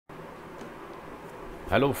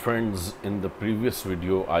Hello friends, in the previous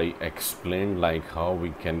video I explained like how we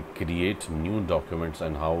can create new documents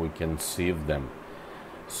and how we can save them.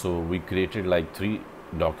 So we created like 3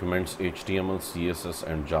 documents, HTML, CSS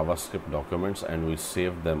and JavaScript documents, and we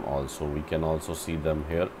saved them also. We can also see them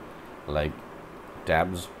here like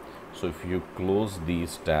tabs. So if you close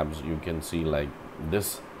these tabs, you can see like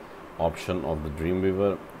this option of the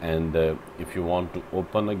Dreamweaver, and if you want to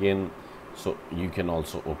open again, so you can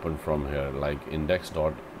also open from here like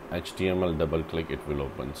index.html, double click, it will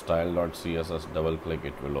open. Style.css, double click,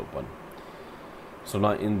 it will open. So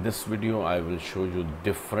now in this video I will show you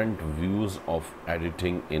different views of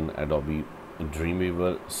editing in Adobe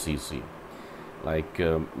Dreamweaver CC. Like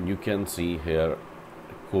you can see here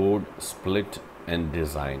code, split and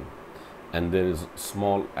design, and there is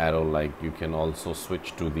small arrow like you can also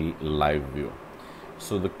switch to the live view.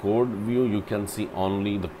 So the code view, you can see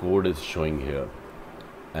only the code is showing here.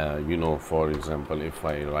 For example, if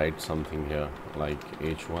I write something here like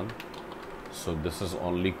h1, so this is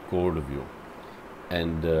only code view.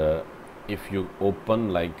 And if you open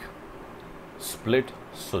like split,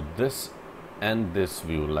 so this and this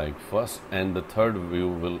view, like first and the third view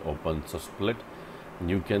will open. So split,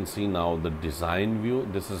 you can see now the design view,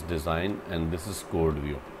 this is design and this is code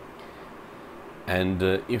view. And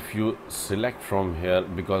if you select from here,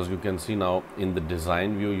 because you can see now in the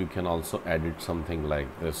design view you can also edit something like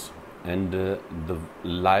this, and the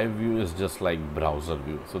live view is just like browser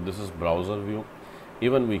view. So this is browser view.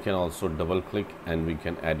 Even we can also double click and we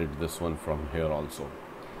can edit this one from here also.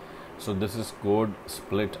 So this is code,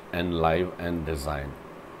 split and live and design.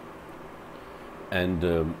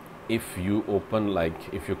 And if you open,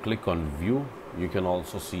 like if you click on view, you can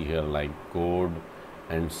also see here like code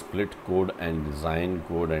and split, code and design,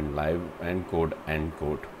 code and live, and code and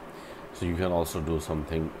code. So you can also do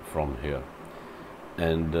something from here.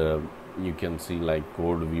 And you can see like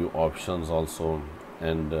code view options also,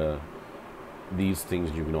 and these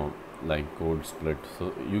things, like code split,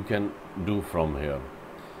 so you can do from here.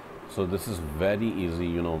 So this is very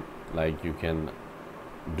easy, like you can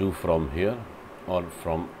do from here or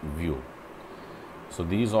from view. So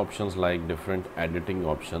these options, like different editing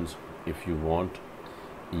options, if you want,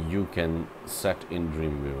 you can set in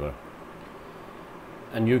Dreamweaver.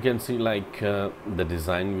 And you can see like the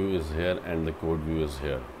design view is here and the code view is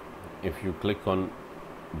here. If you click on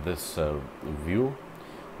this view,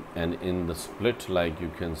 and in the split, like you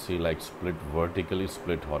can see like split vertically,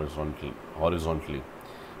 split horizontally.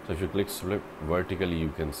 So if you click split vertically,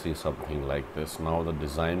 you can see something like this. Now the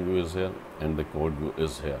design view is here and the code view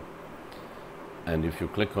is here. And if you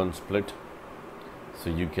click on split, so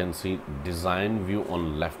you can see design view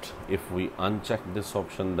on left. If we uncheck this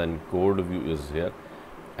option, then code view is here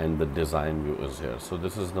and the design view is here. So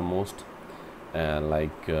this is the most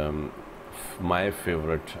my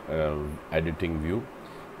favorite editing view.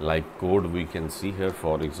 Like code, we can see here,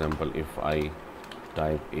 for example, if I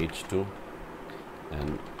type h2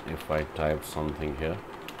 and if I type something here,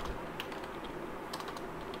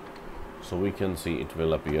 so we can see it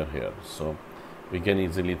will appear here. So we can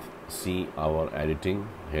easily see our editing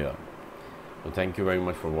here. So thank you very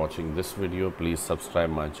much for watching this video. Please subscribe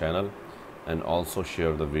my channel and also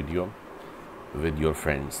share the video with your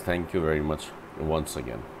friends. Thank you very much once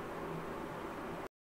again.